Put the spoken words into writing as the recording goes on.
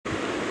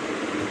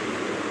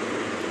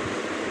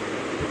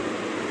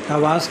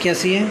आवाज़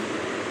कैसी है?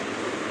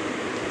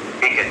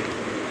 ठीक है।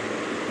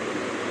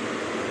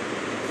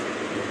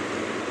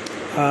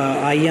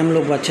 आइए हम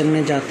लोग वचन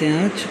में जाते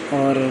हैं आज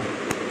और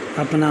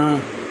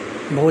अपना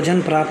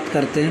भोजन प्राप्त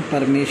करते हैं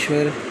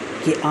परमेश्वर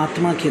की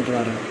आत्मा के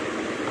द्वारा।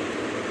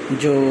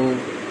 जो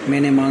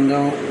मैंने मांगा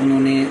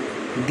उन्होंने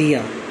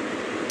दिया,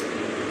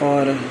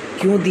 और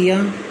क्यों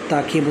दिया?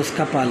 ताकि हम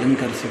उसका पालन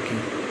कर सकें,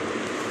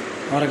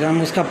 और अगर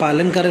हम उसका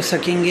पालन कर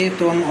सकेंगे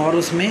तो हम और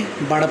उसमें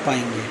बढ़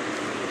पाएंगे।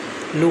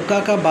 लूका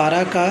का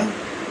 12 का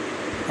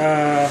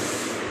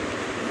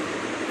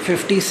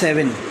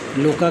 57,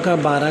 लूका का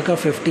 12 का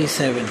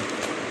 57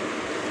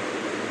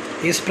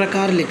 इस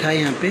प्रकार लिखा है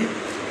यहाँ पे,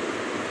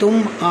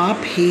 तुम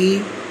आप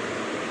ही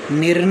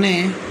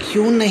निर्णय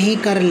क्यों नहीं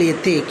कर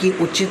लेते कि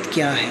उचित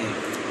क्या है।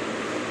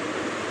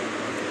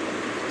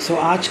 सो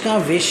आज का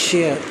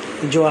विषय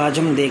जो आज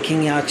हम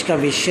देखेंगे, आज का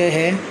विषय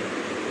है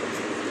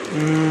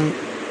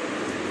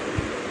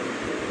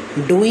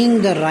doing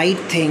the right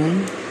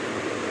thing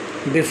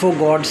before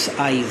God's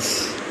eyes.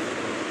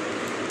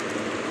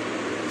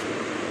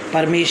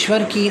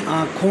 परमेश्वर की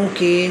आँखों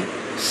के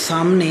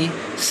सामने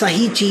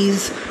सही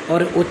चीज़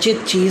और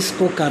उचित चीज़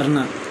को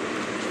करना।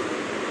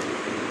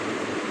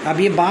 अब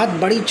ये बात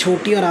बड़ी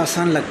छोटी और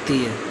आसान लगती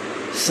है,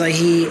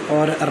 सही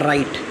और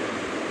राइट।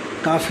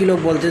 काफ़ी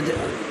लोग बोलते थे,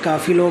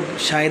 काफ़ी लोग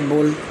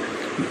शायद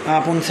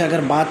आप उनसे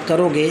अगर बात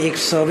करोगे, एक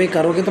सर्वे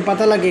करोगे तो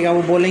पता लगेगा,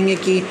 वो बोलेंगे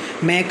कि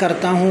मैं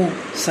करता हूँ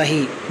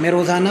सही, मैं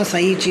रोज़ाना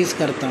सही चीज़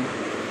करता हूँ।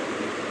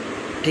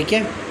 ठीक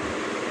है।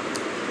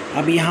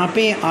 अब यहाँ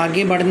पे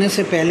आगे बढ़ने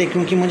से पहले,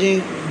 क्योंकि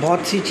मुझे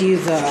बहुत सी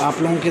चीज़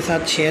आप लोगों के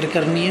साथ शेयर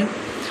करनी है,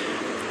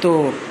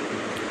 तो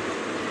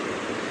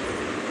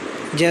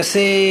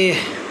जैसे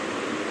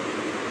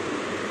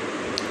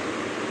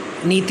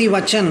नीति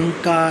वचन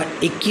का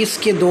 21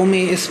 के 2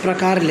 में इस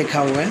प्रकार लिखा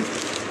हुआ है।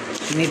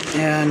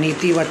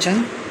 नीति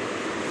वचन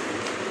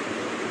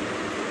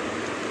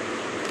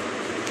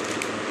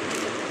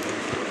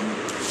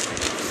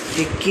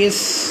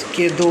 21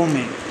 के 2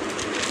 में,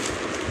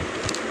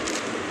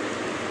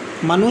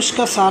 मनुष्य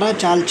का सारा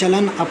चाल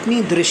चलन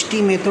अपनी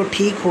दृष्टि में तो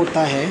ठीक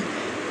होता है,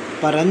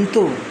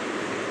 परंतु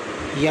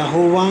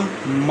यहोवा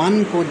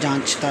मन को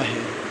जांचता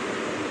है।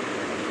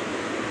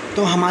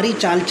 तो हमारी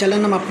चाल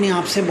चलन हम अपने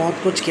आप से बहुत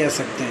कुछ कह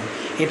सकते हैं,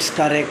 इट्स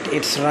करेक्ट,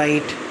 इट्स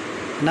राइट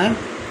ना,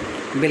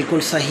 बिल्कुल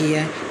सही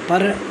है,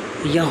 पर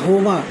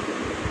यहोवा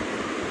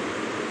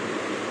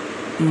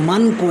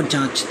मन को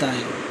जांचता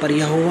है, पर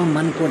यहोवा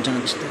मन को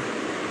जांचता है।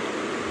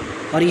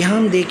 और यहाँ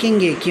हम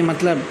देखेंगे कि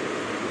मतलब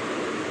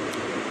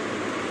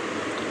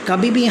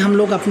कभी भी हम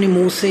लोग अपने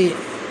मुंह से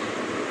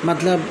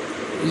मतलब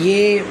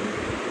ये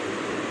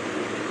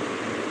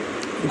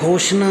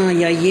घोषणा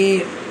या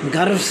ये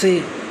गर्व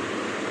से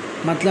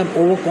मतलब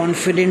ओवर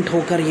कॉन्फिडेंट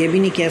होकर ये भी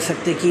नहीं कह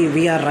सकते कि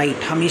वी आर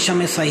राइट, हमेशा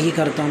मैं सही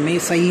करता हूँ, मैं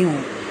सही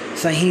हूँ,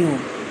 सही हूँ।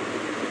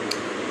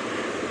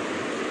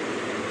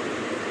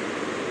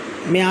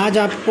 मैं आज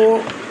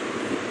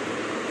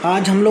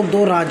हम लोग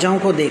 2 राजाओं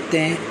को देखते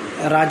हैं,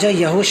 राजा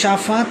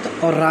यहोशाफात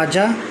और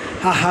राजा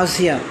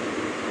अहाजिया।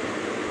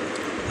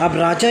 अब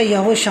राजा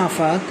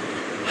यहोशाफात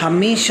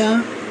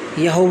हमेशा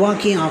यहोवा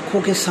की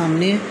आंखों के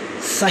सामने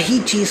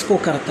सही चीज़ को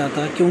करता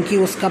था, क्योंकि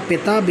उसका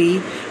पिता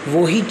भी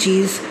वही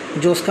चीज़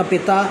जो उसका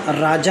पिता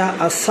राजा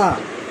असा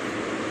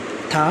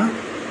था,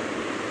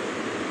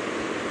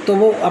 तो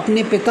वो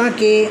अपने पिता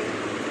के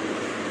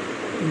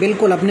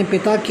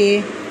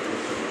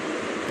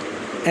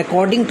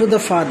अकॉर्डिंग टू द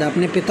फादर,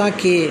 अपने पिता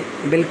के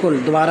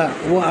बिल्कुल द्वारा,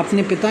 वो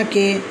अपने पिता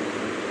के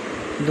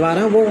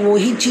द्वारा वो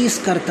वही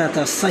चीज़ करता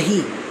था,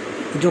 सही,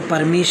 जो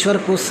परमेश्वर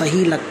को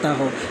सही लगता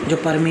हो, जो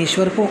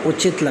परमेश्वर को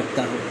उचित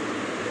लगता हो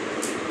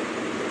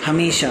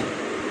हमेशा।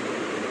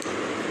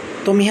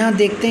 तो हम यहाँ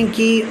देखते हैं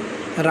कि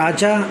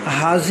राजा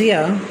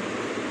हाजिया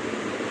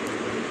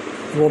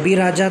वो भी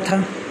राजा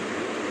था,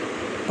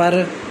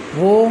 पर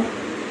वो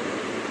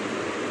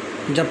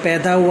जब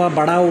पैदा हुआ,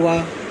 बड़ा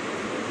हुआ,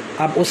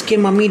 अब उसके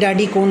मम्मी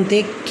डैडी कौन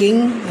थे?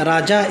 किंग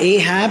राजा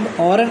एहब,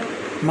 और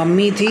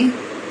मम्मी थी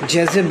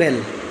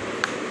जेजेबेल।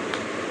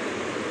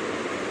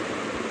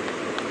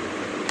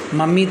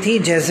 मम्मी थी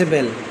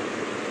जेजेबेल,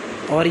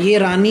 और ये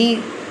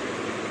रानी,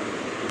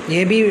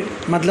 ये भी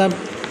मतलब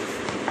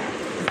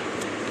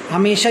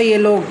हमेशा ये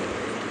लोग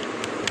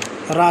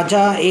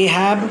राजा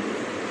एहब,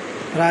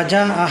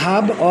 राजा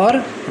अहाब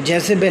और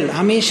जेजेबेल,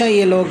 हमेशा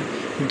ये लोग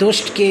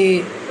दुष्ट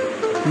के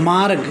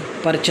मार्ग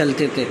पर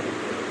चलते थे,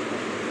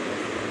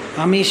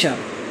 हमेशा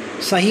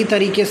सही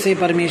तरीके से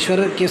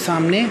परमेश्वर के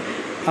सामने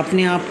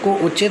अपने आप को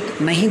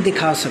उचित नहीं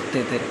दिखा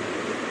सकते थे।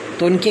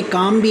 तो उनके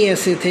काम भी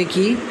ऐसे थे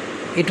कि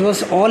इट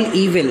वॉज ऑल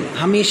ईविल,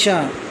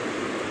 हमेशा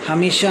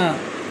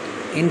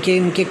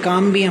इनके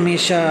काम भी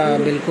हमेशा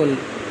बिल्कुल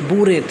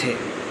बुरे थे,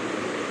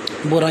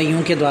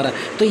 बुराइयों के द्वारा।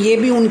 तो ये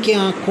भी उनके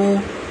आँखों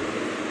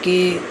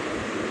के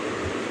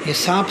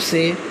हिसाब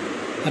से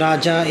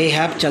राजा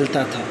एहब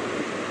चलता था।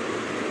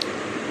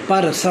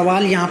 पर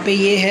सवाल यहाँ पे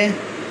ये है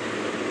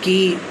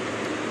कि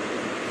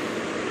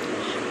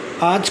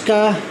आज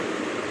का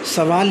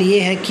सवाल ये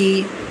है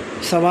कि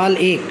सवाल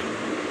एक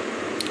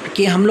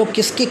कि हम लोग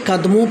किसके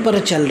कदमों पर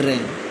चल रहे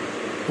हैं,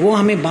 वो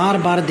हमें बार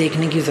बार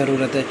देखने की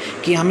ज़रूरत है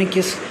कि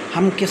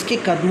हम किसके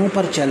कदमों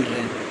पर चल रहे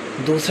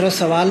हैं। दूसरा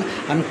सवाल,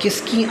 हम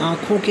किसकी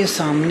आँखों के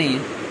सामने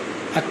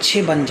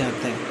अच्छे बन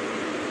जाते हैं।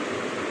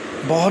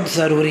 बहुत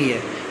ज़रूरी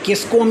है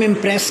किसको हम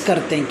इम्प्रेस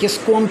करते हैं,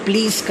 किसको हम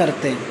प्लीज़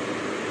करते हैं,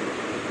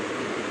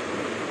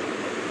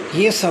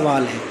 ये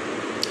सवाल है।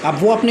 अब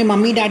वो अपने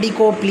मम्मी डैडी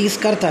को प्लीज़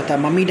करता था,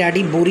 मम्मी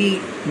डैडी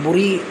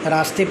बुरी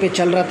रास्ते पे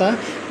चल रहा था,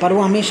 पर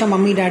वो हमेशा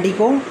मम्मी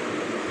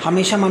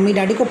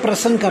डैडी को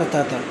प्रसन्न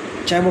करता था,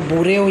 चाहे वो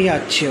बुरे हो या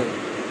अच्छे हो।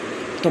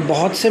 तो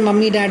बहुत से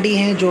मम्मी डैडी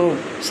हैं जो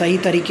सही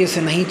तरीके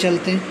से नहीं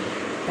चलते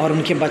और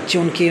उनके बच्चे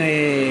उनके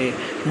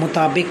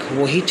मुताबिक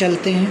वही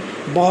चलते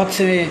हैं। बहुत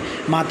से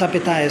माता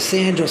पिता ऐसे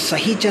हैं जो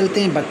सही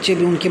चलते हैं, बच्चे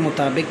भी उनके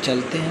मुताबिक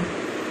चलते हैं।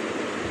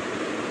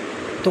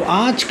 तो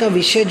आज का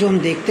विषय जो हम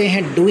देखते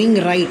हैं, डूइंग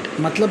राइट,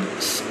 मतलब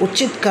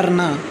उचित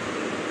करना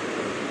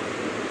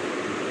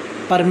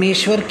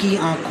परमेश्वर की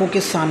आंखों के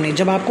सामने।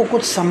 जब आपको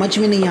कुछ समझ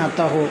में नहीं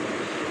आता हो,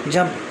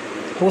 जब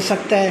हो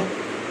सकता है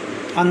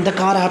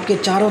अंधकार आपके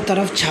चारों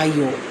तरफ छाई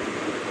हो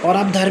और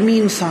आप धर्मी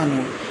इंसान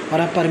हो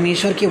और आप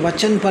परमेश्वर के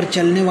वचन पर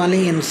चलने वाले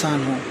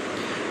इंसान हो,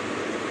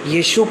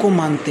 यीशु को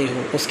मानते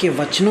हो, उसके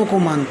वचनों को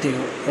मानते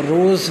हो,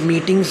 रोज़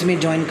मीटिंग्स में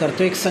ज्वाइन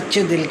करते हो एक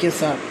सच्चे दिल के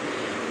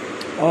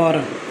साथ,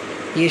 और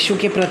यीशु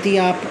के प्रति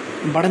आप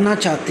बढ़ना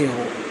चाहते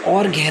हो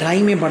और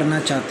गहराई में बढ़ना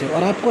चाहते हो,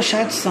 और आपको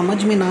शायद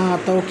समझ में ना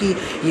आता हो कि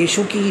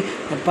यीशु की,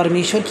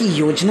 परमेश्वर की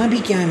योजना भी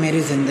क्या है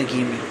मेरी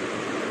ज़िंदगी में,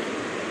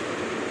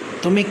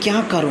 तो मैं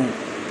क्या करूं।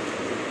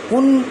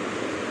 उन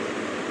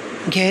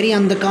गहरी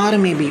अंधकार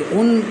में भी,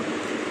 उन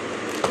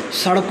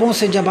सड़कों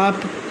से जब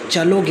आप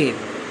चलोगे,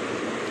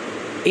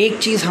 एक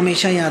चीज़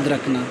हमेशा याद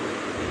रखना,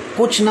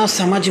 कुछ ना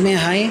समझ में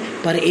आए,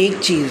 पर एक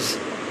चीज़,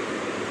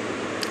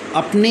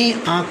 अपने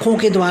आँखों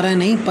के द्वारा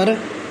नहीं, पर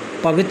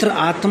पवित्र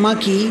आत्मा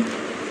की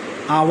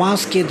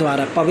आवाज़ के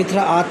द्वारा। पवित्र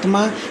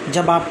आत्मा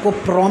जब आपको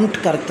प्रॉम्प्ट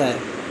करता है,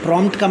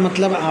 प्रॉम्प्ट का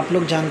मतलब आप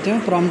लोग जानते हो,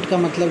 प्रॉम्प्ट का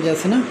मतलब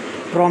जैसे ना,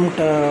 प्रॉम्प्ट,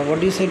 व्हाट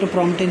डू यू से टू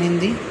प्रॉम्प्ट इन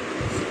हिंदी?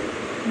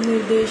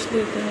 निर्देश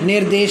देता है,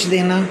 निर्देश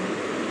देना।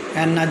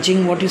 एंड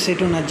नजिंग, व्हाट यू से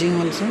to nudging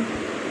also?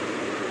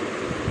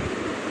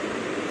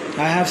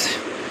 I have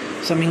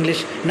some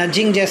English.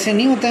 Nudging जैसे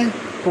नहीं होता है,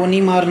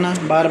 कोनी मारना,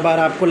 बार बार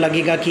आपको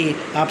लगेगा कि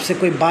आपसे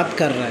कोई बात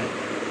कर रहा है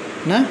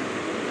ना।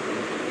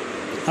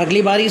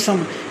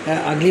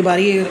 अगली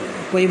बारी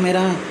कोई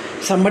मेरा,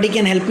 somebody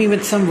can help me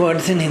with some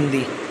words in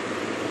Hindi,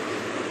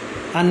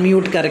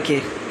 unmute करके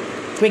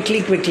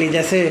क्विकली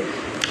जैसे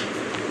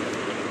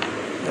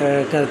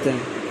करते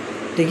हैं,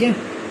 ठीक है।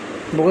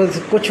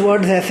 बहुत कुछ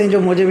वर्ड्स ऐसे हैं जो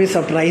मुझे भी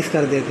सरप्राइज़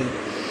कर देते हैं,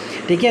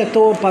 ठीक है।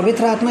 तो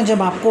पवित्र आत्मा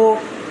जब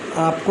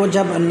आपको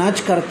जब नच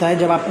करता है,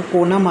 जब आपको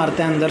कोना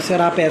मारता है अंदर से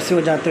और आप ऐसे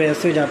हो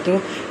जाते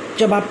हो,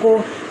 जब आपको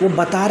वो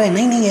बता रहे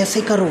नहीं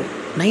ऐसे करो,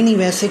 नहीं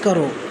वैसे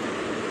करो,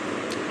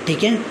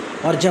 ठीक है,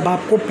 और जब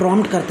आपको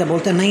प्रॉम्प्ट करता है,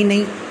 बोलता है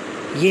नहीं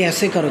ये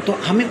ऐसे करो, तो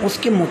हमें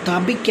उसके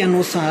मुताबिक के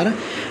अनुसार,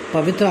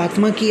 पवित्र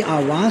आत्मा की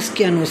आवाज़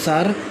के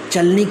अनुसार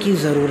चलने की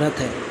ज़रूरत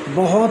है।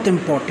 बहुत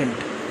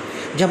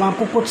इम्पोर्टेंट। जब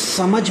आपको कुछ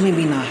समझ में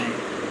भी ना है,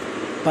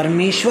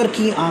 परमेश्वर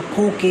की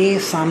आँखों के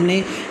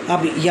सामने,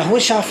 अब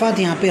यहोशाफात,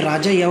 यहाँ पे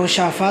राजा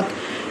यहोशाफात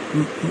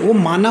वो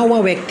माना हुआ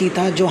व्यक्ति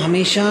था जो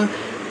हमेशा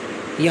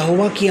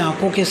यहोवा की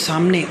आँखों के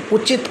सामने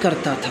उचित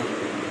करता था,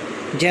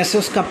 जैसे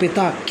उसका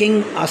पिता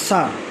किंग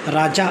आसा,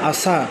 राजा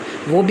आसा,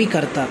 वो भी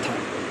करता था।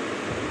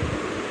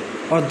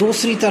 और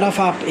दूसरी तरफ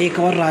आप एक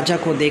और राजा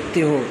को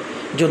देखते हो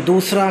जो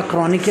दूसरा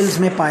क्रॉनिकल्स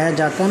में पाया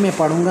जाता है। मैं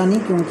पढ़ूंगा नहीं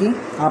क्योंकि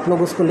आप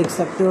लोग उसको लिख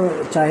सकते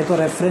हो चाहे तो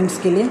रेफरेंस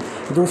के लिए।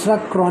 दूसरा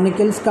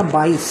क्रॉनिकल्स का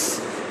 22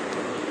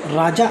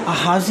 राजा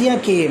अहाजिया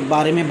के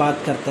बारे में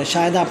बात करता है,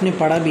 शायद आपने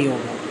पढ़ा भी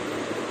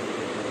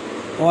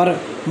होगा। और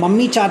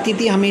मम्मी चाहती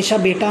थी हमेशा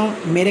बेटा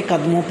मेरे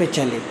कदमों पे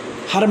चले,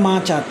 हर माँ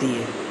चाहती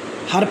है,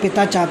 हर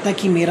पिता चाहता है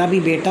कि मेरा भी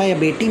बेटा या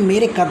बेटी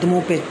मेरे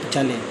कदमों पे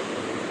चले।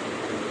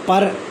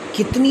 पर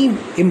कितनी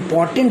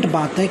इम्पॉर्टेंट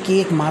बात है कि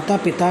एक माता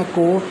पिता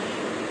को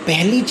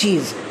पहली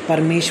चीज़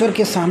परमेश्वर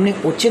के सामने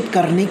उचित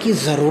करने की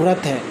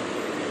ज़रूरत है।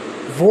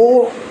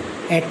 वो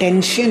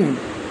अटेंशन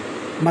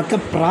मतलब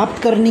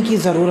प्राप्त करने की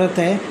ज़रूरत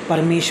है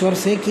परमेश्वर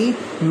से कि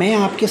मैं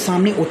आपके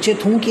सामने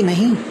उचित हूँ कि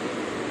नहीं,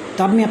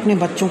 तब मैं अपने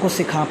बच्चों को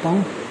सिखा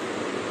पाऊँ।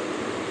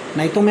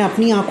 नहीं तो मैं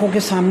अपनी आँखों के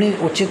सामने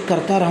उचित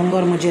करता रहूँगा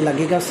और मुझे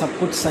लगेगा सब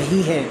कुछ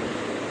सही है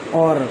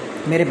और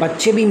मेरे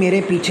बच्चे भी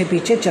मेरे पीछे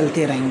पीछे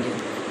चलते रहेंगे।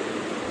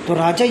 तो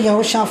राजा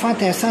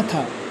यहोशाफात ऐसा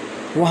था,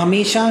 वो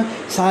हमेशा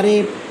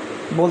सारे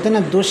बोलते ना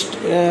दुष्ट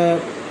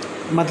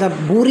मतलब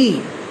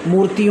बुरी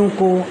मूर्तियों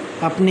को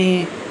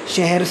अपने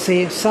शहर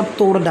से सब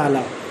तोड़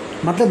डाला।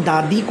 मतलब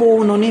दादी को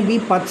उन्होंने भी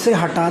पद से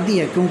हटा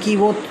दिया क्योंकि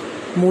वो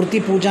मूर्ति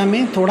पूजा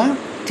में थोड़ा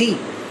थी,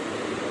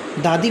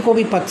 दादी को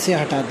भी पद से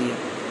हटा दिया।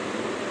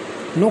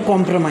 नो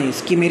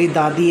कॉम्प्रोमाइज़ कि मेरी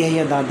दादी है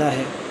या दादा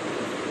है।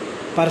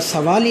 पर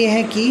सवाल ये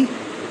है कि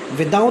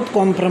विदाउट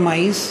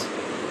कॉम्प्रोमाइज़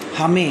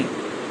हमें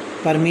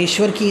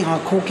परमेश्वर की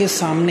आँखों के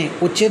सामने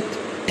उचित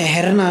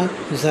ठहरना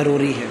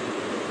ज़रूरी है।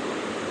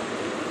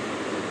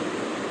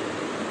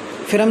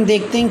 फिर हम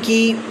देखते हैं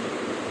कि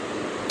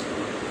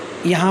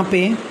यहाँ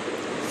पे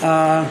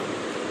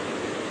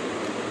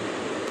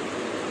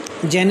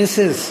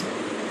जेनेसिस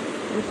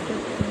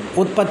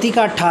उत्पत्ति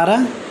का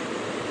 18,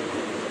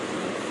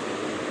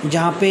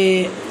 जहाँ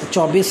पे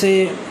 24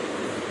 से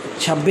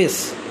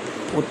 26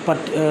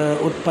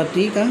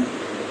 उत्पत्ति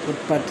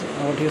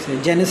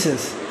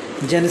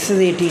जेनेसिस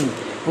 18,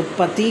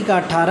 उत्पत्ति का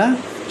 18,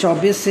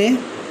 24 से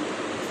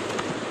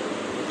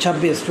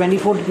 26,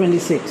 24 to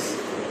 26,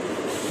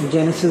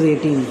 जेनेसिस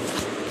 18।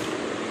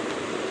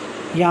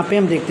 यहाँ पे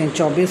हम देखते हैं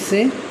 24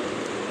 से,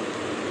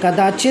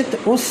 कदाचित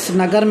उस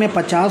नगर में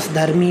 50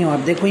 धर्मी, और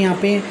देखो यहाँ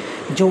पे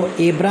जो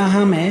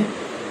अब्राहम है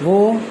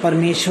वो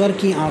परमेश्वर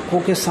की आंखों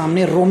के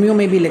सामने, रोमियो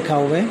में भी लिखा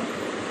हुआ है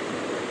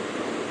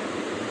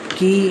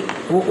कि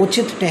वो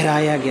उचित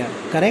ठहराया गया,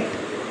 करेक्ट।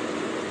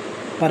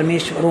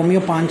 परमेश्वर रोमियो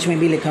 5 में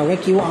भी लिखा हुआ है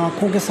कि वो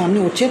आंखों के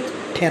सामने उचित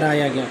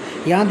ठहराया गया।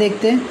 यहाँ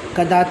देखते हैं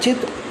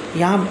कदाचित,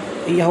 यहाँ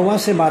यहोवा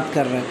से बात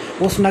कर रहा है,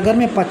 उस नगर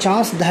में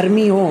 50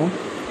 धर्मी हो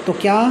तो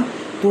क्या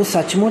तू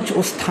सचमुच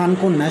उस स्थान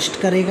को नष्ट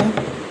करेगा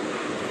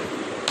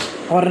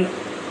और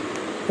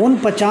उन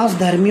 50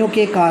 धर्मियों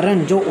के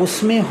कारण जो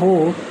उसमें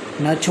हो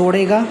न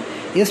छोड़ेगा?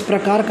 इस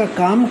प्रकार का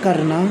काम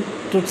करना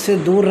तुझसे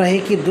दूर रहे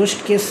कि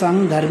दुष्ट के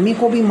संग धर्मी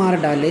को भी मार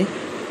डाले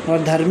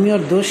और धर्मी और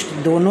दुष्ट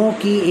दोनों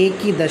की एक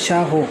ही दशा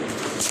हो।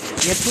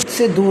 यह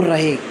तुझसे दूर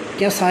रहे।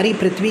 क्या सारी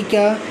पृथ्वी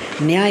क्या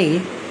न्याय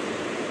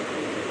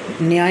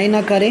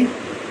न करे?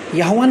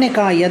 यहोवा ने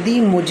कहा, यदि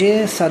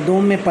मुझे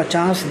सदोम में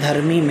 50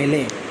 धर्मी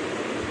मिले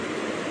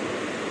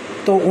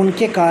तो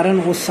उनके कारण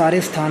उस सारे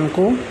स्थान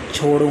को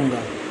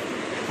छोड़ूंगा।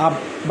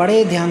 आप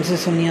बड़े ध्यान से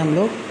सुनिए हम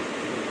लोग,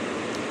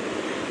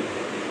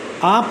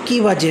 आपकी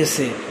वजह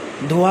से,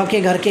 धुआ के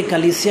घर के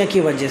कलीसिया की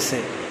वजह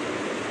से,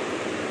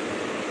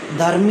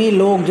 धर्मी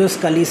लोग जो इस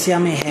कलीसिया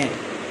में हैं,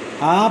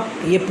 आप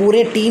ये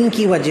पूरे टीम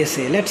की वजह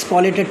से, let's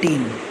call it a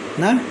team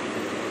ना,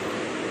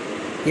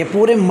 ये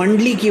पूरे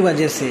मंडली की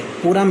वजह से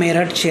पूरा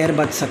मेरठ शहर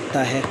बच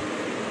सकता है।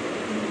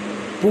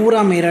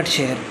 पूरा मेरठ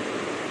शहर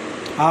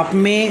आप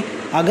में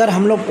अगर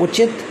हम लोग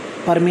उचित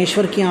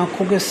परमेश्वर की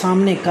आंखों के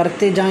सामने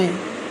करते जाएं,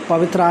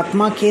 पवित्र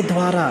आत्मा के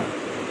द्वारा,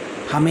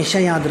 हमेशा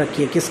याद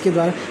रखिए किसके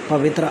द्वारा?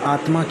 पवित्र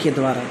आत्मा के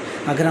द्वारा।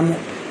 अगर हम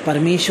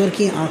परमेश्वर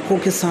की आंखों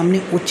के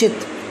सामने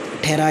उचित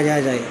ठहराया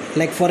जाए,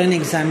 लाइक फॉर एन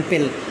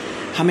एग्जाम्पल,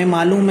 हमें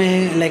मालूम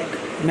है, लाइक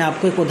मैं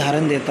आपको एक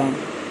उदाहरण देता हूँ।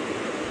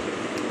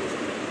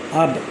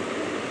 अब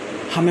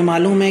हमें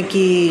मालूम है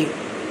कि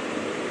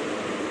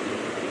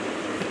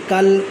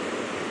कल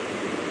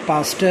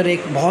पास्टर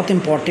एक बहुत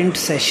इम्पोर्टेंट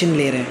सेशन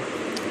ले रहे हैं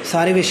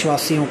सारे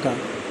विश्वासियों का,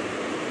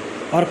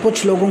 और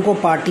कुछ लोगों को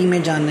पार्टी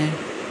में जाना है,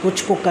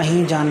 कुछ को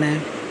कहीं जाना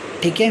है,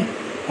 ठीक है,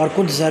 और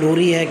कुछ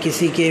ज़रूरी है,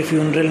 किसी के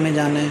फ्यूनरल में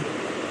जाना है,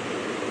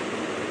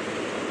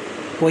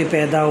 कोई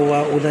पैदा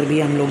हुआ उधर भी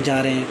हम लोग जा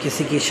रहे हैं,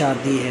 किसी की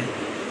शादी है।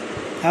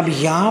 अब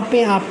यहाँ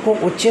पे आपको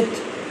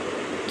उचित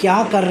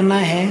क्या करना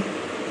है,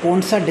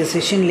 कौन सा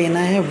डिसीजन लेना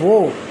है,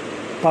 वो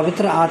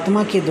पवित्र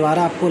आत्मा के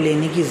द्वारा आपको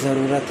लेने की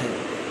ज़रूरत है।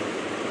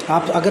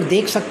 आप अगर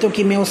देख सकते हो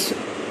कि मैं उस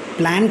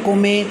प्लान को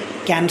मैं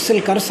कैंसिल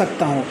कर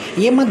सकता हूँ,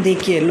 ये मत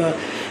देखिए।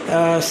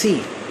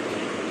 सी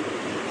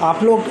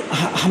आप लोग,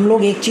 हम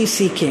लोग एक चीज़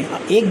सीखें,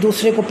 एक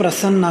दूसरे को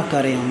प्रसन्न ना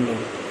करें हम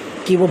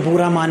लोग कि वो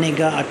बुरा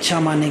मानेगा, अच्छा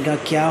मानेगा,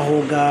 क्या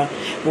होगा,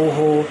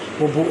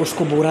 वो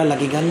उसको बुरा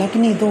लगेगा,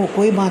 लगने दो,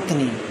 कोई बात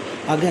नहीं।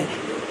 अगर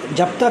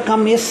जब तक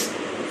हम इस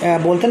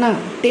बोलते ना,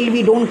 till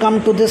we don't come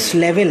to this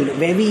level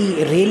way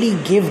we really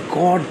give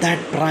God that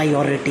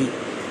priority,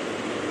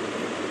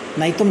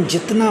 नहीं तुम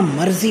जितना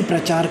मर्जी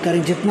प्रचार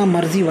करें, जितना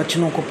मर्जी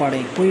वचनों को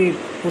पढ़ें, कोई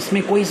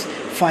उसमें कोई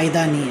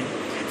फ़ायदा नहीं है।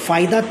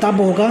 फ़ायदा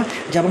तब होगा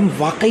जब हम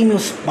वाकई में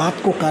उस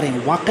बात को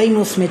करें, वाकई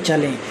में उसमें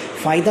चलें।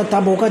 फ़ायदा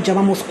तब होगा जब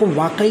हम उसको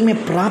वाकई में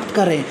प्राप्त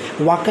करें,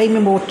 वाकई में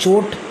वो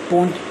चोट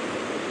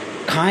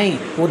खाएं,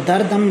 वो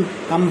दर्द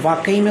हम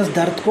वाकई में उस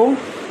दर्द को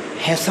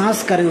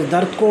एहसास करें, उस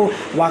दर्द को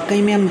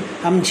वाकई में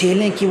हम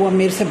झेलें कि वो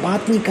मेरे से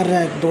बात नहीं कर रहा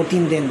है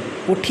 2-3 दिन,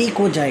 वो ठीक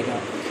हो जाएगा।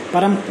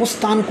 पर हम उस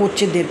स्थान को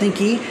उचित देते हैं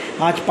कि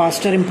आज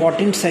पास्टर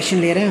इम्पॉर्टेंट सेशन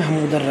ले रहे हैं,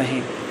 हम उधर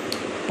रहें।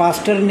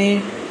 पास्टर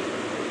ने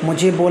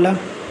मुझे बोला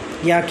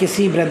या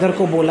किसी ब्रदर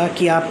को बोला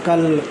कि आप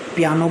कल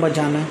पियानो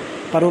बजाना,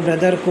 पर वो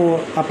ब्रदर को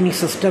अपनी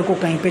सिस्टर को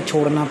कहीं पे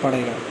छोड़ना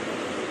पड़ेगा,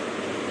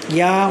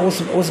 या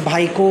उस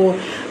भाई को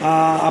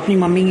अपनी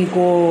मम्मी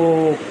को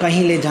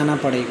कहीं ले जाना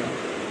पड़ेगा।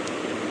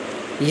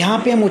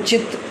 यहाँ पे हम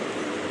उचित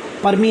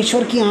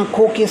परमेश्वर की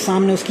आंखों के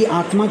सामने, उसकी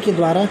आत्मा के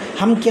द्वारा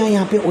हम क्या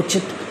यहाँ पे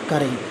उचित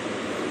करें?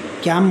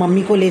 क्या हम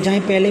मम्मी को ले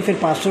जाएं पहले, फिर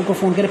पास्टर को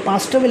फ़ोन करें?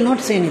 Pastor will not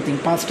say anything,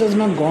 pastor is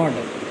not God.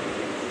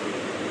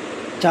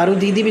 Charu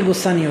दीदी भी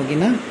गुस्सा नहीं होगी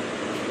ना?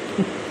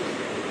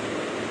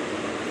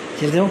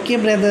 चलिए ओके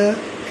ब्रदर,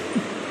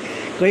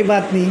 कोई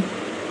बात नहीं,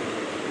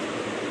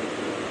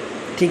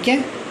 ठीक है,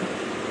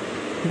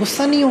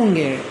 गुस्सा नहीं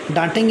होंगे,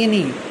 डांटेंगे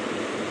नहीं।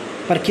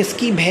 पर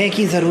किसकी भय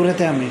की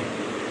ज़रूरत है हमें?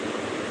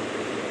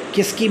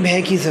 किसकी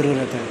भय की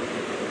ज़रूरत है?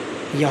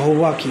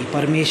 यहोवा की,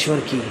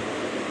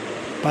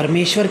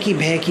 परमेश्वर की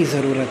भय की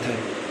ज़रूरत है।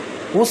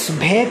 उस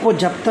भय को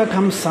जब तक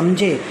हम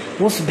समझें,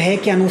 उस भय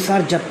के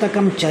अनुसार जब तक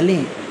हम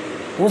चलें,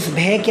 उस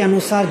भय के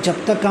अनुसार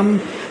जब तक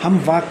हम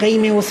वाकई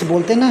में उस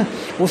बोलते ना,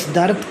 उस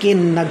दर्द के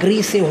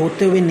नगरी से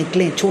होते हुए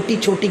निकलें, छोटी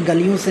छोटी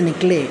गलियों से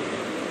निकले,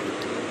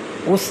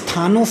 उस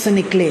स्थानों से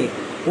निकले,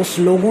 उस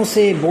लोगों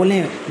से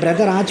बोलें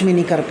ब्रदर आज मैं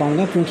नहीं कर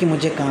पाऊँगा क्योंकि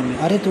मुझे काम है।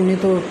 अरे तूने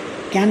तो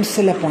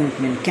कैंसिल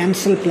अपॉइंटमेंट,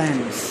 कैंसिल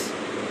प्लान्स।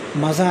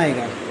 मज़ा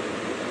आएगा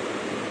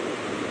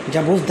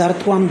जब उस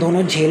दर्द को हम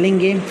दोनों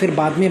झेलेंगे, फिर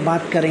बाद में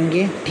बात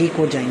करेंगे, ठीक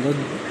हो जाएंगे।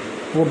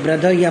 वो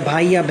ब्रदर या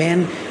भाई या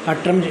बहन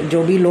अटरम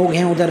जो भी लोग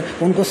हैं उधर,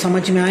 उनको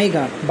समझ में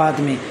आएगा बाद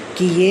में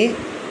कि ये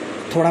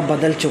थोड़ा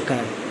बदल चुका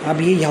है,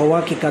 अब ये यहोवा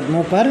के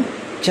कदमों पर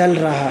चल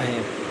रहा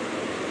है।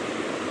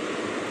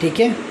 ठीक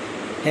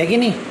है कि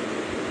नहीं?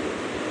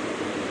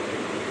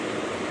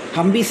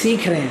 हम भी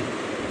सीख रहे हैं,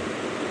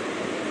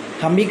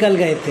 हम भी कल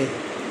गए थे,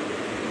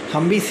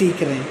 हम भी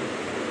सीख रहे हैं,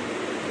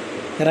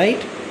 right?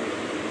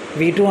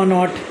 We too are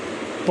not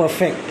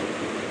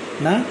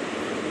perfect ना,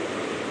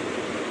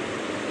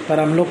 पर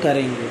हम लोग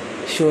करेंगे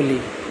surely.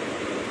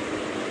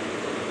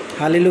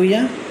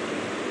 Hallelujah.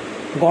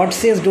 God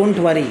says don't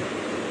worry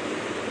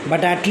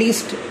but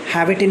at least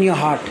have it in your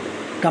heart.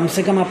 कम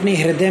से कम अपने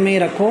हृदय में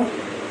रखो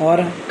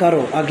और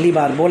करो। अगली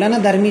बार बोला ना,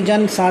 धर्मी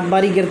जन 7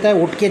 बारी गिरता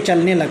है उठ के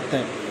चलने लगता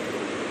है।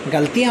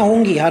 गलतियां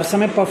होंगी, हर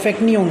समय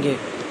परफेक्ट नहीं होंगे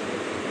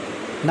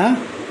ना।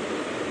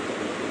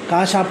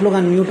 काश आप लोग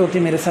अनम्यूट होते,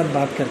 मेरे साथ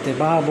बात करते,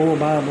 बाबू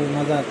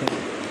मज़ा आता है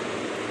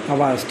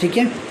आवाज़। ठीक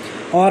है,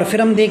 और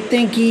फिर हम देखते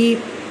हैं कि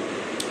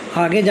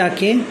आगे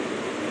जाके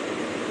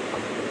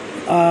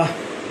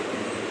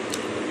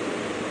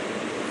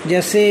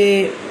जैसे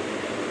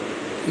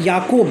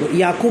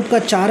याकूब का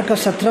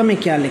 4:17 में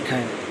क्या लिखा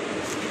है?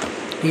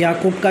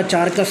 याकूब का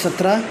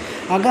 4:17,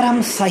 अगर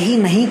हम सही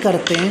नहीं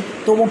करते हैं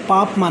तो वो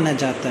पाप माना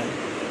जाता है।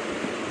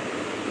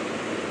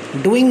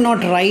 Doing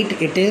not right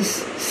it is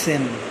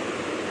सिन।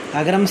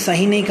 अगर हम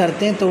सही नहीं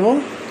करते हैं तो वो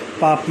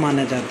पाप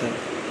माना जाता है।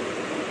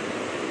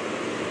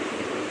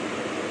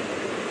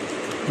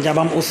 जब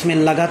हम उसमें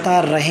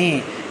लगातार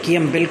रहें कि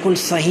हम बिल्कुल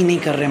सही नहीं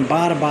कर रहे हैं,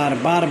 बार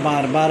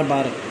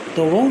बार,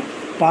 तो वो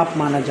पाप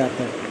माना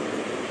जाता है।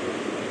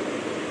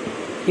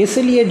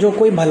 इसलिए जो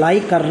कोई भलाई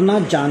करना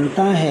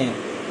जानता है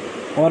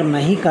और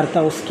नहीं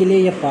करता, उसके लिए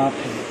यह पाप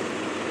है।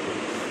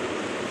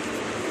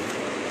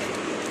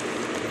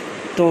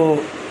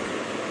 तो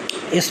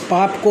इस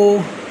पाप को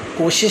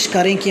कोशिश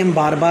करें कि हम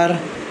बार बार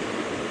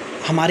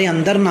हमारे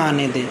अंदर ना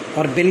आने दें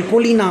और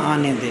बिल्कुल ही ना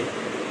आने दें।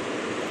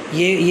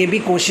 ये भी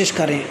कोशिश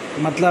करें,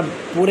 मतलब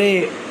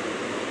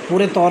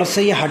पूरे तौर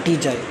से ये हट ही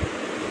जाए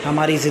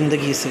हमारी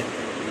ज़िंदगी से।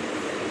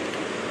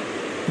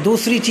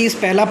 दूसरी चीज़,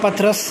 पहला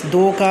पतरस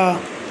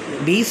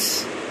 2:20,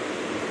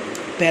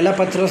 पहला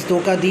पतरस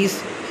 2:20,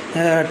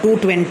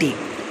 2:20,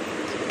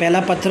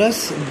 पहला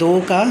पतरस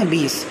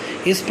 2:20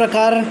 इस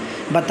प्रकार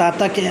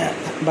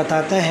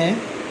बताता है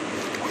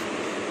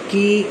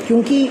कि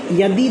क्योंकि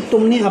यदि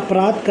तुमने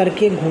अपराध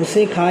करके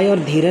घूसे खाए और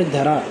धीरज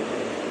धरा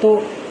तो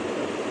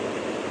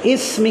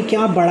इसमें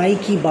क्या बड़ाई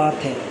की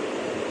बात है।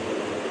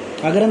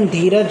 अगर हम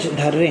धीरज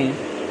धर रहे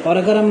हैं और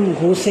अगर हम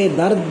घूसे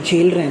दर्द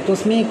झेल रहे हैं तो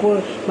उसमें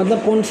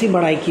मतलब कौन सी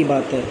बड़ाई की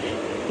बात है।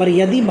 पर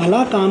यदि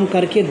भला काम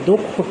करके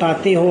दुख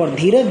उठाते हो और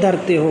धीरज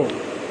धरते हो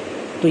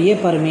तो ये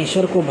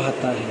परमेश्वर को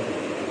भाता है।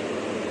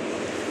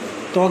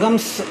 तो अगर हम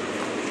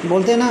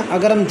बोलते हैं ना,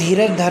 अगर हम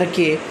धीरज धर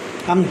के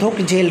हम दुख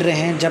झेल रहे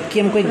हैं जबकि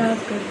हम कोई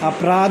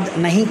अपराध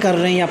नहीं कर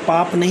रहे हैं या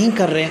पाप नहीं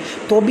कर रहे हैं,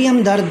 तो भी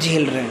हम दर्द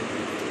झेल रहे हैं,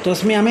 तो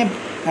उसमें हमें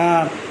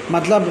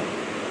मतलब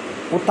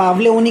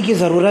उतावले होने की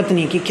ज़रूरत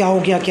नहीं कि क्या हो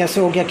गया,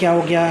 कैसे हो गया, क्या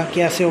हो गया,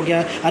 कैसे हो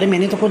गया, अरे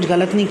मैंने तो कुछ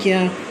गलत नहीं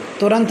किया।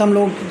 तुरंत हम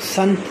लोग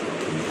संत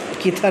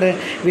की तरह,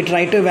 we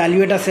try to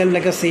evaluate ourselves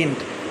like a saint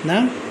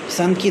ना,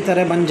 संत की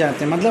तरह बन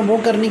जाते हैं। मतलब वो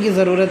करने की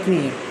ज़रूरत नहीं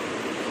है,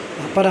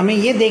 पर हमें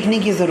ये देखने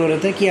की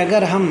ज़रूरत है कि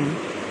अगर हम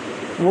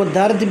वो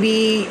दर्द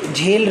भी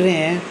झेल रहे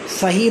हैं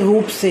सही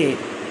रूप से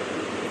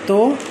तो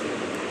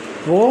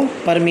वो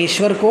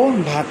परमेश्वर को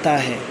भाता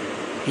है।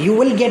 You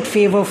will get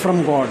favour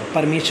from God.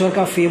 परमेश्वर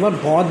का फेवर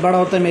बहुत बड़ा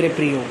होता है मेरे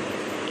प्रियो,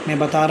 मैं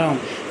बता रहा हूँ।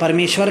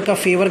 परमेश्वर का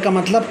फेवर का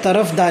मतलब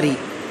तरफदारी,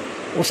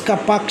 उसका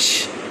पक्ष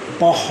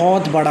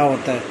बहुत बड़ा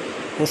होता है।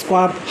 उसको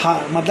आप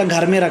मतलब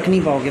घर में रख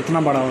नहीं पाओगे,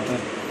 इतना बड़ा होता है।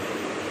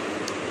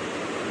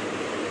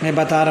 मैं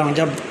बता रहा हूँ,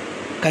 जब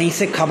कहीं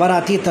से खबर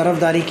आती है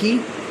तरफदारी की,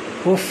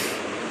 उफ,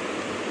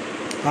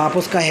 आप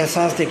उसका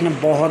एहसास देखना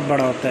बहुत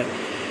बड़ा होता है।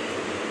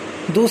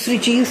 दूसरी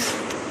चीज़,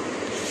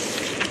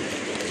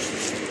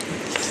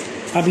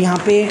 अब यहाँ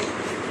पे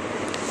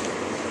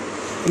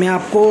मैं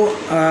आपको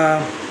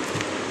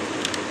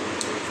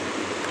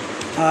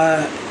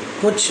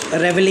कुछ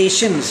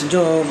रेवलेशंस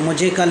जो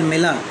मुझे कल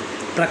मिला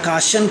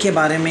प्रकाशन के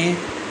बारे में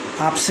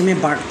आपसे मैं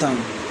बांटता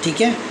हूँ।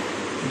 ठीक है,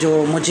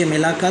 जो मुझे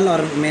मिला कल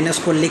और मैंने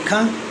उसको लिखा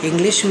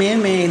इंग्लिश में,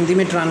 मैं हिंदी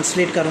में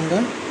ट्रांसलेट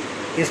करूँगा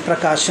इस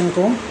प्रकाशन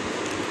को।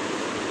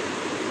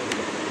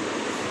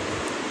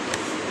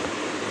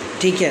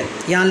 ठीक है,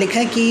 यहाँ लिखा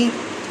है कि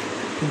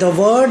द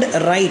वर्ड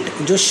राइट,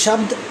 जो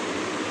शब्द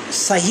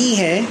सही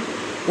है,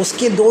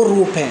 उसके 2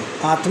 रूप हैं,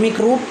 आत्मिक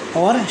रूप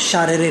और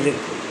शारीरिक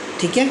रूप।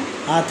 ठीक है,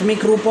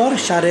 आत्मिक रूप और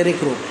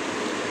शारीरिक रूप।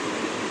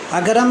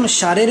 अगर हम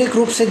शारीरिक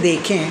रूप से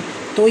देखें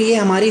तो ये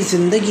हमारी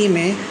ज़िंदगी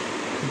में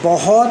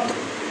बहुत,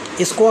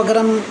 इसको अगर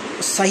हम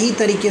सही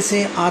तरीके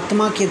से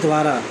आत्मा के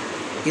द्वारा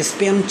इस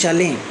पे हम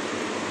चलें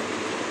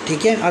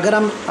ठीक है। अगर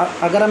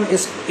हम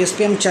इस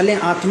पे हम चलें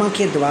आत्मा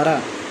के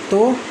द्वारा,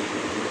 तो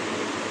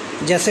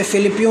जैसे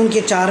फिलिपियों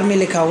के 4 में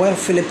लिखा हुआ है,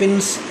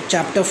 Philippians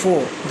chapter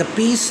 4, the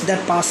peace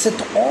that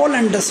passeth all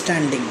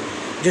understanding,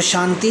 जो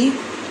शांति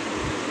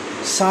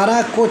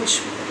सारा कुछ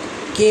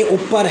के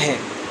ऊपर है,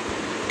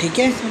 ठीक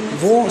है,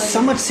 वो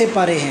समझ से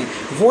परे हैं,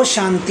 वो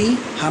शांति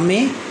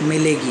हमें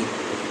मिलेगी,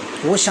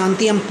 वो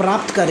शांति हम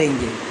प्राप्त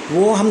करेंगे,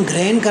 वो हम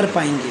ग्रहण कर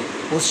पाएंगे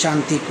उस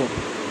शांति को।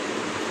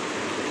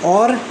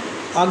 और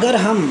अगर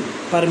हम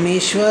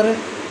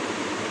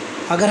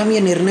ये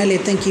निर्णय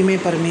लेते हैं कि मैं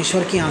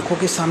परमेश्वर की आंखों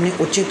के सामने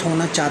उचित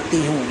होना चाहती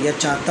हूँ या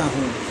चाहता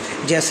हूँ,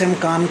 जैसे हम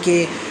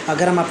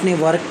अगर हम अपने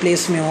वर्क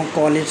प्लेस में हो,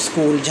 कॉलेज,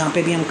 स्कूल, जहाँ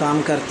पे भी हम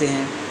काम करते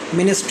हैं,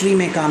 मिनिस्ट्री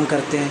में काम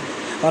करते हैं,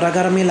 और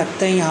अगर हमें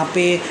लगता है यहाँ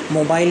पे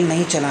मोबाइल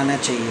नहीं चलाना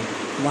चाहिए,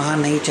 वहाँ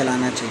नहीं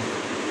चलाना चाहिए,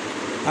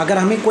 अगर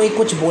हमें कोई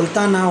कुछ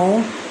बोलता ना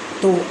हो,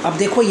 तो अब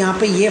देखो यहाँ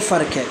पे ये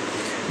फ़र्क है,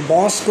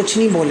 बॉस कुछ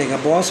नहीं बोलेगा,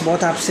 बॉस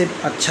बहुत आपसे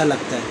अच्छा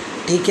लगता है,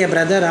 ठीक है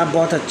ब्रदर आप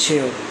बहुत अच्छे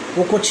हो,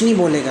 वो कुछ नहीं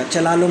बोलेगा,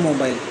 चला लो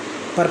मोबाइल।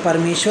 पर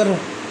परमेश्वर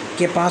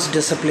के पास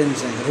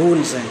डिसिप्लिन्स हैं,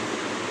 रूल्स हैं।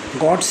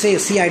 गॉड से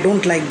says I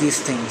don't like these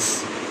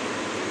things,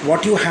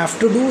 what you have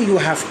to do you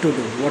have to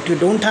do, what you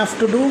don't have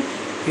to do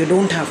you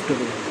don't have to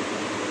do.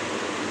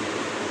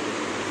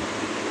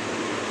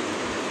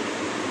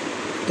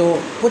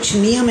 तो कुछ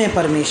नियम है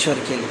परमेश्वर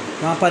के लिए,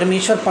 वहाँ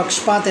परमेश्वर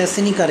पक्षपात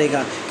ऐसे नहीं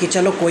करेगा कि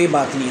चलो कोई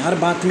बात नहीं, हर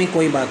बात में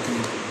कोई बात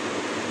नहीं।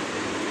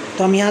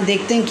 तो हम यहाँ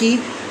देखते हैं कि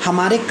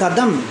हमारे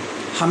कदम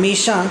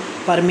हमेशा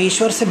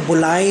परमेश्वर से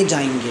बुलाए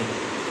जाएंगे,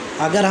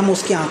 अगर हम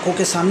उसकी आंखों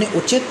के सामने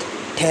उचित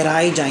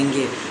ठहराए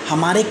जाएंगे।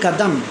 हमारे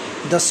कदम,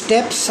 the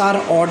steps are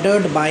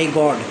ordered by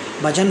God,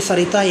 भजन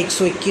संहिता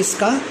 121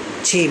 का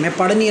 6, मैं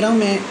पढ़ नहीं रहा हूँ,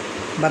 मैं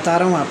बता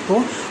रहा हूँ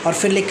आपको। और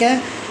फिर लिखा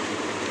है,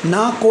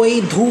 ना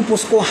कोई धूप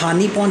उसको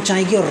हानि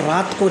पहुँचाएगी और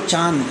रात को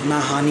चांद ना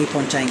हानि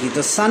पहुँचाएगी।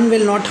 The sun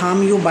will not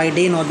harm you by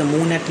day not the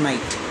moon at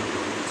night.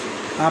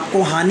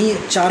 आपको हानि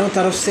चारों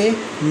तरफ से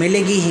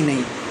मिलेगी ही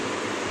नहीं।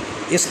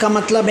 इसका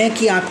मतलब है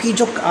कि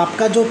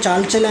आपका जो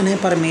चाल चलन है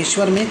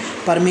परमेश्वर में,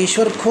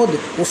 परमेश्वर खुद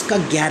उसका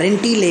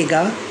गारंटी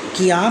लेगा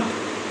कि आप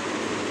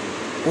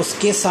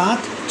उसके साथ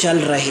चल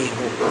रहे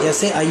हो,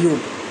 जैसे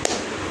अय्यूब।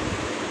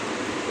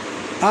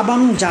 अब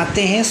हम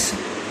जाते हैं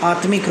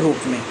आत्मिक रूप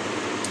में,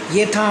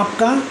 ये था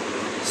आपका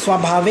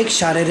स्वाभाविक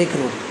शारीरिक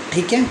रूप,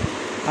 ठीक है।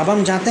 अब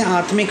हम जाते हैं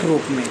आत्मिक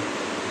रूप में,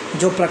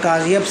 जो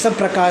प्रकाश, ये अब सब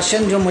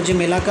प्रकाशन जो मुझे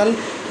मिला कल,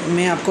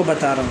 मैं आपको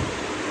बता रहा हूँ।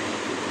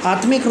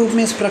 आत्मिक रूप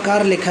में इस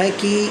प्रकार लिखा है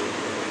कि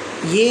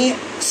ये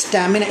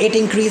stamina, it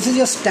increases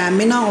your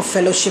stamina of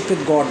fellowship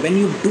with God when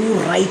you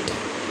do right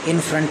in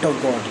front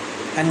of God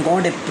and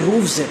God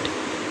approves it.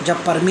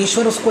 जब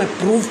परमेश्वर उसको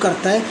अप्रूव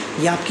करता है,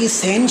 ये आपकी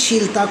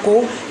सहनशीलता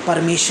को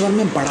परमेश्वर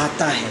में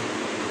बढ़ाता है।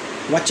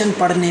 वचन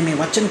पढ़ने में,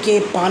 वचन के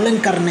पालन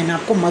करने में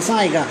आपको मज़ा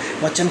आएगा,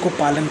 वचन को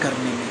पालन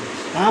करने में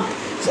आप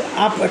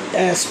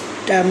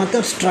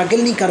मतलब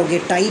स्ट्रगल नहीं करोगे,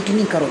 टाइट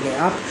नहीं करोगे,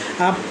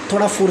 आप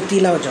थोड़ा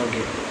फुर्तीला हो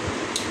जाओगे।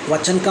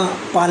 वचन का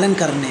पालन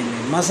करने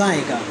में मज़ा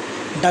आएगा,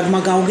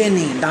 डगमगाओगे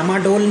नहीं,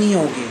 डामाडोल नहीं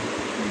होगे,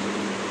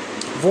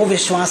 वो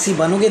विश्वासी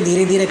बनोगे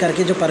धीरे धीरे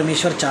करके जो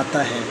परमेश्वर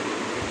चाहता है,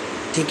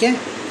 ठीक है।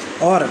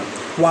 और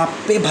वो आप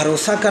पे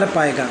भरोसा कर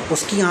पाएगा,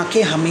 उसकी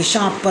आंखें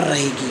हमेशा आप पर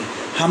रहेगी,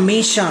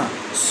 हमेशा,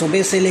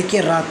 सुबह से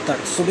लेकर रात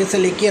तक, सुबह से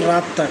लेकर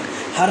रात तक,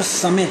 हर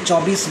समय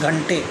 24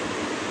 घंटे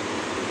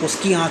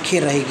उसकी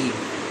आंखें रहेगी,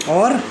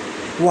 और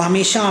वो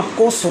हमेशा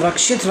आपको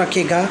सुरक्षित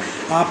रखेगा।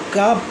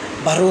 आपका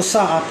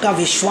भरोसा, आपका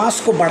विश्वास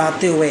को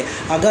बढ़ाते हुए,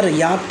 अगर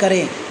याद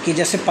करें कि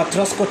जैसे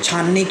पतरस को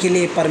छानने के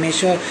लिए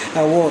परमेश्वर,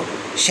 वो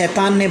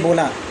शैतान ने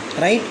बोला,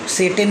 राइट,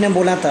 सेटन ने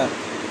बोला था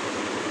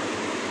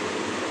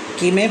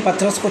कि मैं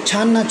पतरस को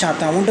छानना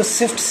चाहता हूँ, I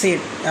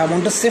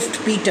want to sift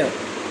Peter.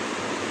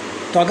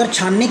 तो अगर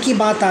छानने की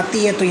बात आती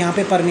है तो यहाँ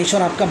पे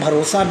परमेश्वर आपका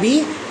भरोसा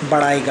भी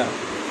बढ़ाएगा,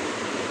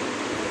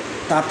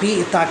 ताकि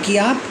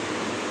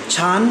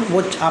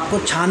वो आपको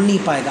छान नहीं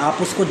पाएगा,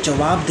 आप उसको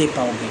जवाब दे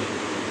पाओगे।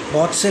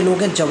 बहुत से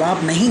लोग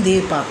जवाब नहीं दे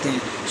पाते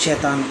हैं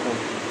शैतान को,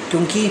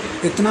 क्योंकि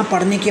इतना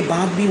पढ़ने के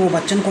बाद भी वो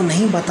वचन को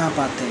नहीं बता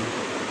पाते।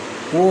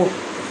 वो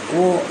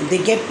they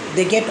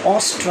get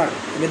awestruck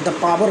with the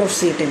power of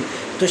Satan.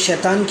 तो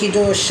शैतान की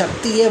जो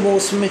शक्ति है वो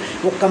उसमें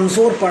वो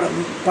कमज़ोर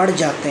पड़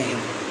जाते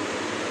हैं।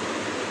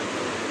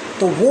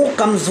 तो वो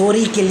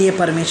कमज़ोरी के लिए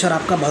परमेश्वर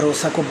आपका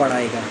भरोसा को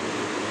बढ़ाएगा,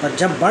 और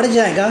जब बढ़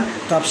जाएगा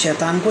तो आप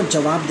शैतान को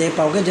जवाब दे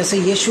पाओगे, जैसे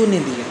यीशु ने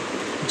दिया।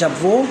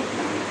 जब वो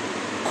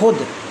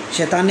खुद,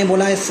 शैतान ने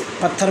बोला इस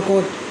पत्थर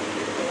को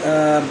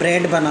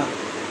ब्रेड बना,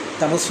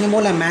 तब उसने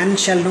बोला man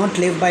shall not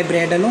live by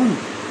bread alone,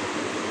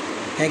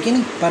 है कि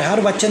नहीं, पर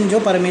हर वचन जो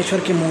परमेश्वर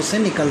के मुंह से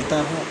निकलता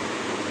हो।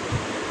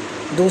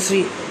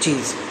 दूसरी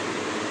चीज़,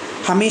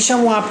 हमेशा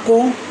वो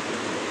आपको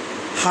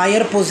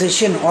हायर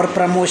पोजीशन और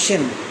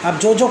प्रमोशन, अब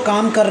जो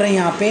काम कर रहे हैं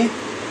यहाँ पे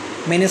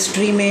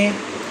मिनिस्ट्री में,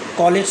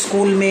 कॉलेज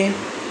स्कूल में,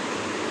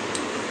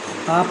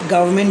 आप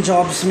गवर्नमेंट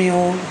जॉब्स में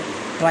हो,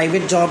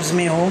 प्राइवेट जॉब्स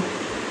में हो,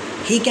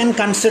 he can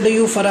consider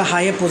you for a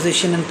higher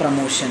position and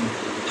promotion.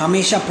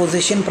 हमेशा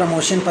पोजीशन,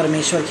 प्रमोशन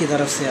परमेश्वर की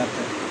तरफ से आता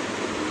है।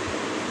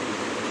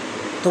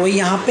 तो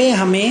यहाँ पे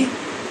हमें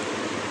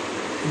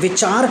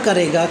विचार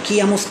करेगा कि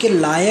हम उसके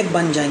लायक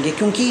बन जाएंगे।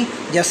 क्योंकि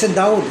जैसे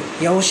दाऊद,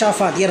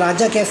 यहोशाफात, ये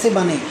राजा कैसे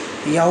बने?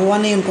 यहोवा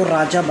ने इनको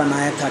राजा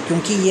बनाया था,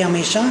 क्योंकि ये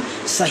हमेशा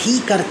सही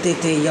करते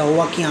थे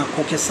यहोवा की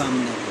आंखों के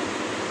सामने।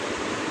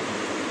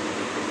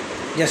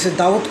 जैसे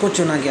दाऊद को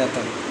चुना गया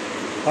था,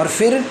 और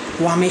फिर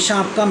वो हमेशा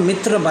आपका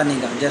मित्र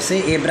बनेगा, जैसे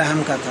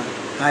इब्राहिम का था,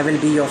 I will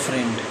be your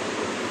friend.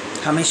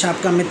 हमेशा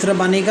आपका मित्र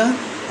बनेगा,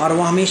 और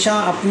वो हमेशा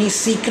अपनी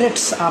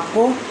सीक्रेट्स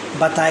आपको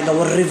बताएगा,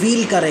 वो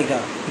रिवील करेगा,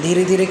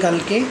 धीरे धीरे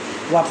करके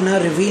वो अपना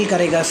रिवील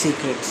करेगा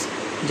सीक्रेट्स।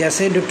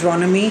 जैसे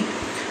डिट्रोनमी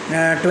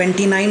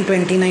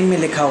 29 में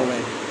लिखा हुआ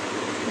है,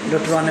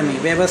 डिट्रोनमी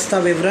व्यवस्था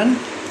विवरण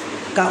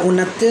का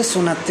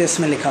 29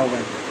 में लिखा हुआ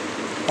है।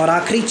 और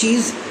आखिरी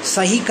चीज़,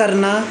 सही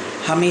करना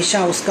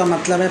हमेशा उसका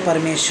मतलब है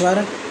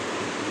परमेश्वर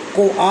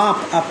को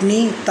आप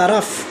अपनी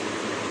तरफ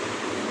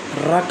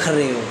रख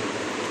रहे हो,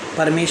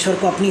 परमेश्वर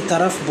को अपनी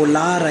तरफ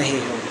बुला रहे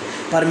हो,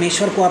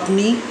 परमेश्वर को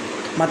अपनी,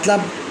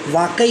 मतलब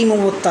वाकई में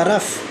वो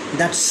तरफ,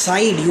 that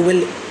side you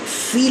will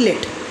feel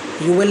it,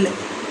 you will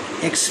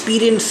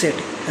experience it,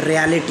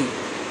 reality.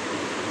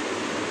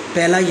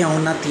 पहला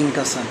यूहन्ना 3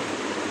 का 7,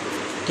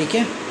 ठीक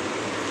है।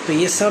 तो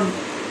ये सब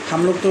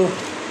हम लोग तो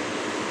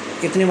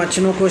इतने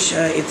वचनों को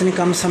इतने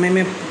कम समय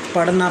में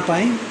पढ़ ना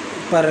पाए,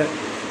 पर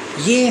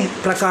ये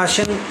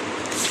प्रकाशन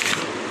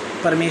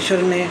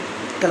परमेश्वर ने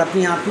कल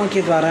अपनी आत्मा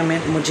के द्वारा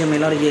में मुझे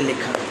मिला और ये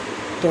लिखा।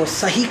 तो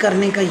सही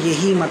करने का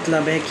यही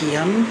मतलब है कि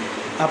हम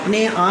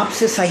अपने आप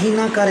से सही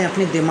ना करें,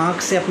 अपने दिमाग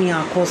से, अपनी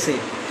आँखों से,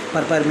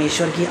 पर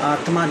परमेश्वर की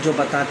आत्मा जो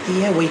बताती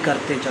है वही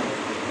करते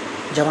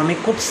जाओ। जब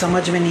हमें कुछ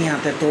समझ में नहीं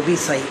आता है तो भी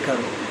सही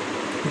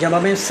करो, जब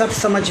हमें सब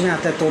समझ में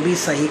आता है तो भी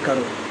सही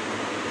करो,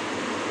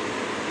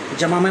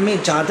 जब हमें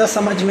ज़्यादा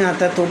समझ में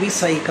आता है तो भी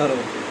सही करो।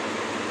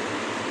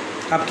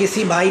 अब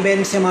किसी भाई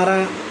बहन से हमारा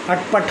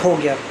अटपट हो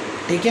गया,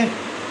 ठीक है,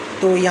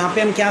 तो यहाँ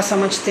पे हम क्या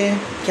समझते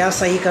हैं, क्या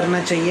सही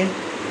करना चाहिए?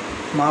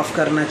 माफ़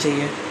करना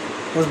चाहिए,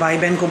 उस भाई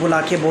बहन को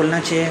बुला के बोलना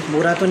चाहिए,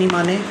 बुरा तो नहीं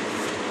माने,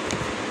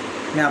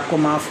 मैं आपको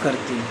माफ़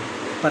करती हूँ।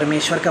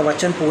 परमेश्वर का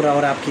वचन पूरा हो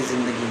रहा है आपकी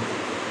ज़िंदगी में,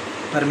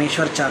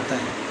 परमेश्वर चाहता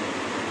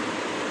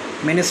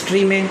है।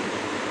 मिनिस्ट्री में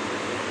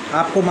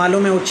आपको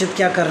मालूम है उचित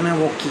क्या करना है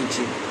वो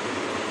कीजिए,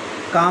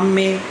 काम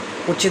में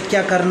उचित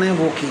क्या करना है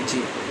वो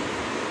कीजिए।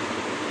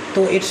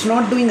 तो it's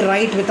not doing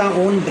right with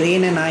our own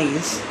brain and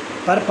eyes,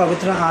 पर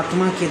पवित्र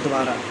आत्मा के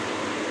द्वारा।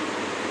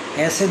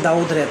 ऐसे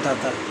दाऊद रहता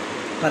था,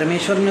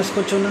 परमेश्वर ने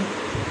उसको चुना,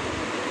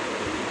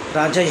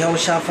 राजा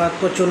यहोशाफात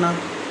को चुना,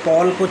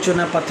 पौल को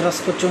चुना, पतरस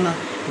को चुना,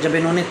 जब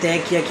इन्होंने तय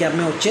किया कि अब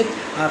मैं उचित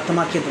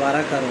आत्मा के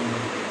द्वारा करूँगा।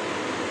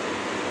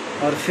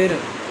 और फिर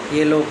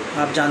ये लोग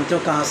आप जानते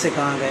हो कहाँ से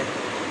कहाँ गए।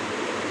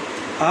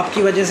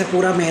 आपकी वजह से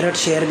पूरा मेरठ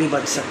शहर भी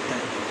बच सकता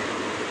है।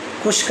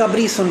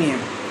 खुशखबरी सुनिए,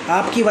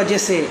 आपकी वजह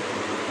से,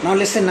 नाउ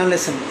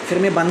लिसन, फिर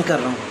मैं बंद कर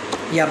रहा हूँ,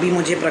 ये अभी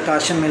मुझे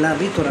प्रकाशन मिला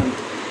अभी तुरंत।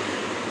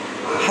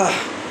 हाँ,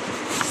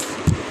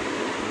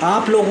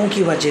 आप लोगों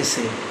की वजह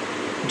से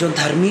जो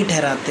धर्मी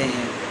ठहराते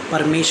हैं,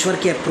 परमेश्वर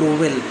की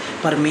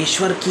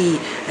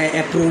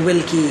अप्रूवल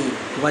की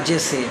वजह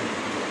से,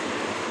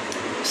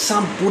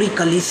 सब पूरी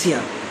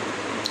कलीसिया,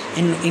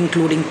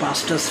 इंक्लूडिंग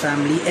पास्टर्स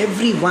फैमिली,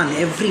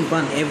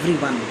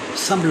 एवरीवन,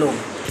 सब लोग,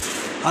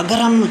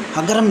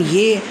 अगर हम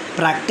ये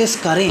प्रैक्टिस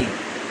करें,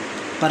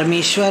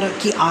 परमेश्वर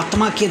की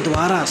आत्मा के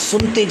द्वारा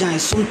सुनते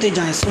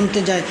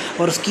जाएं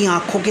और उसकी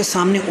आँखों के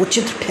सामने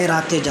उचित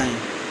ठहराते जाएं,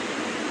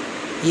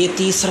 ये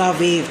तीसरा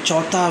वेव,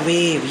 चौथा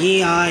वेव,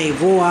 ये आए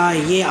वो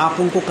आए, ये आप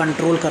उनको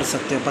कंट्रोल कर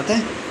सकते हो। पता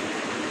है,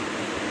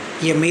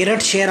 ये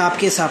मेरठ शहर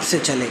आपके हिसाब से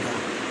चलेगा।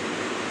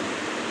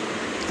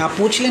 आप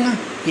पूछ लेना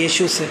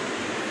यीशु से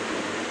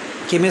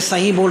कि मैं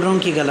सही बोल रहा हूँ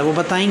कि गलत, वो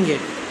बताएंगे।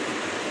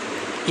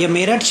 ये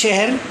मेरठ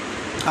शहर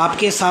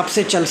आपके हिसाब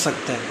से चल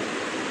सकता है।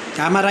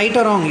 एम आई राइट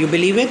और रॉन्ग? You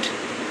believe it?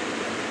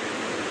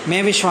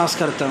 मैं विश्वास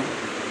करता हूँ।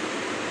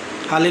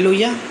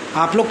 हालेलुया।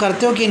 आप लोग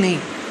करते हो कि नहीं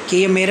कि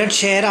ये मेरठ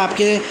शहर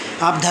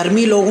आप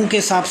धर्मी लोगों के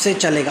हिसाब से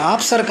चलेगा? आप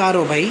सरकार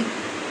हो भाई,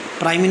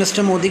 प्राइम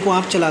मिनिस्टर मोदी को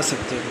आप चला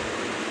सकते हो,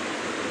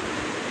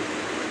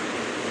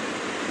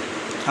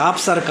 आप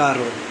सरकार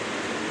हो।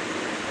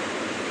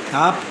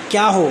 आप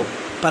क्या हो?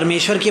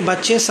 परमेश्वर के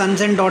बच्चे,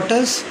 सन्स एंड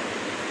डॉटर्स।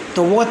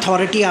 तो वो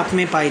अथॉरिटी आप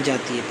में पाई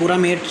जाती है। पूरा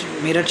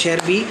मेरठ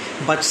शहर भी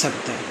बच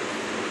सकता है,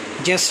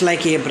 जस्ट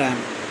लाइक इब्राहिम।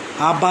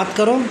 आप बात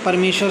करो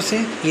परमेश्वर से,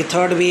 ये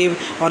थर्ड वेव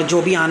और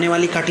जो भी आने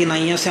वाली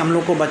कठिनाइयों से हम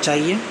लोग को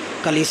बचाइए,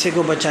 कलीसिया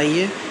को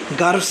बचाइए।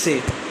 गर्व से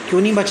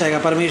क्यों नहीं बचाएगा?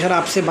 परमेश्वर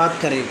आपसे बात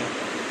करेगा।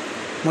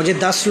 मुझे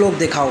 10 लोग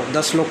दिखाओ,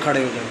 10 लोग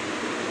खड़े हो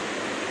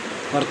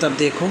जाओ, और तब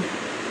देखो,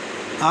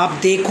 आप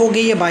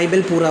देखोगे ये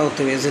बाइबल पूरा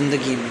होते हुए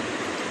ज़िंदगी में।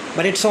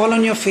 But it's all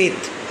on your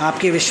faith,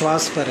 आपके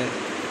विश्वास पर है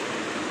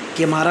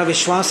कि हमारा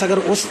विश्वास अगर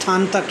उस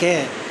स्थान तक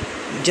है,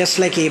 just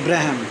like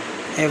Ibrahim,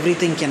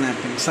 everything can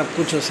happen, सब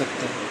कुछ हो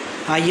सकता है।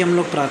 आइए हम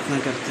लोग प्रार्थना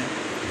करते हैं।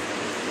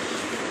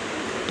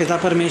 पिता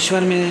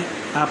परमेश्वर, मैं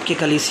आपके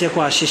कलीसिया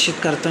को आशीषित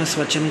करता हूँ इस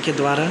वचन के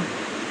द्वारा।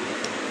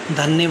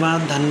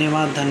 धन्यवाद,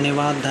 धन्यवाद,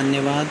 धन्यवाद,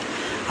 धन्यवाद।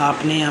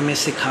 आपने हमें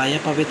सिखाया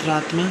पवित्र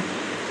आत्मा।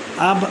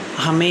 अब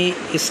हमें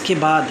इसके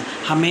बाद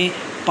हमें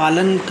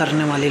पालन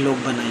करने वाले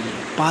लोग बनाइए,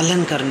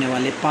 पालन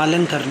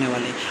करने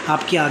वाले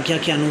आपकी आज्ञा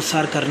के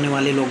अनुसार करने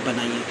वाले लोग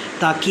बनाइए,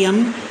 ताकि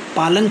हम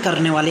पालन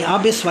करने वाले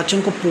अब इस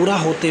वचन को पूरा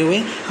होते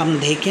हुए हम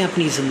देखें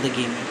अपनी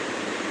ज़िंदगी में।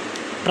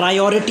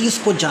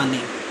 प्रायोरिटीज़ को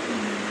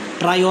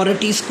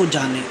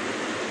जाने,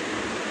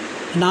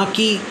 ना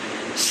कि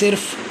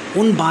सिर्फ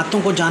उन बातों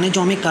को जाने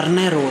जो हमें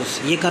करना है रोज़,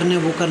 ये करने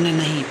वो करने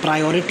नहीं।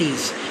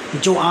 प्रायोरिटीज़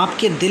जो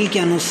आपके दिल के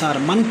अनुसार,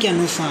 मन के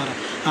अनुसार,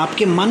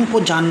 आपके मन को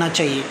जानना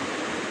चाहिए,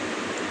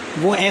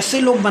 वो ऐसे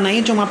लोग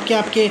बनाइए जो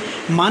आपके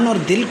मन और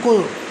दिल को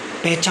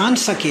पहचान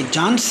सके,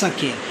 जान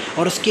सके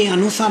और उसके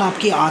अनुसार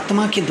आपकी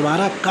आत्मा के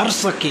द्वारा कर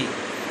सके।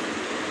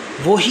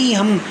 वही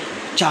हम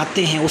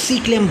चाहते हैं, उसी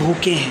के लिए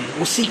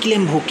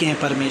हम भूखे हैं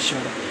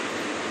परमेश्वर।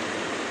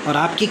 और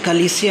आपकी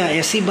कलीसिया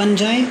ऐसी बन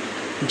जाए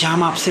जहाँ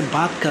हम आपसे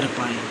बात कर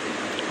पाएँ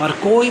और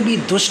कोई भी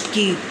दुष्ट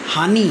की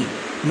हानि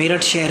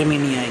मेरठ शहर में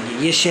नहीं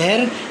आएगी। ये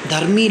शहर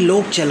धर्मी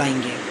लोग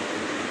चलाएंगे,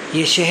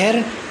 ये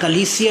शहर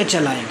कलीसिया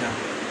चलाएगा,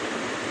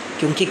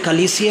 क्योंकि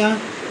कलीसिया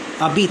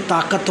अभी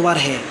ताकतवर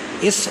है।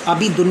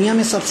 अभी दुनिया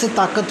में सबसे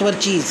ताकतवर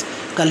चीज़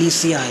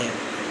कलीसिया है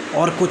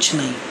और कुछ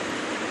नहीं।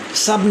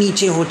 सब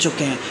नीचे हो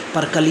चुके हैं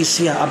पर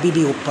कलीसिया अभी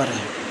भी ऊपर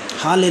है।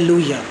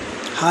 Hallelujah,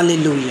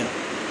 hallelujah.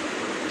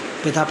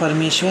 पिता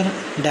परमेश्वर,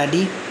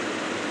 डैडी,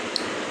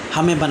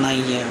 हमें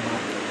बनाइए,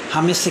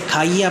 हमें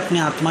सिखाइए अपने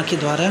आत्मा के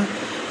द्वारा।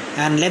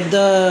 And let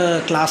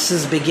the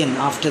classes begin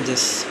after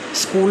this.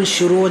 School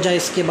शुरू हो जाए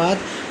इसके बाद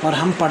और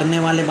हम पढ़ने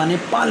वाले बने,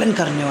 पालन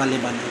करने वाले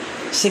बने।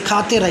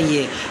 सिखाते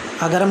रहिए,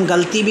 अगर हम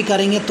गलती भी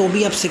करेंगे तो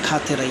भी आप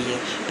सिखाते रहिए,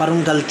 पर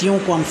उन गलतियों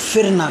को हम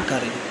फिर ना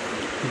करें।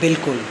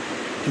 बिल्कुल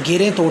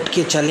गिरें तो उठ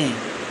के चलें,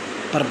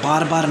 पर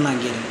बार बार ना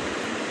गिरें।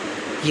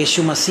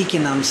 यीशु मसीह के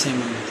नाम से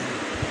मांगते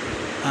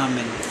हैं,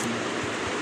 आमीन।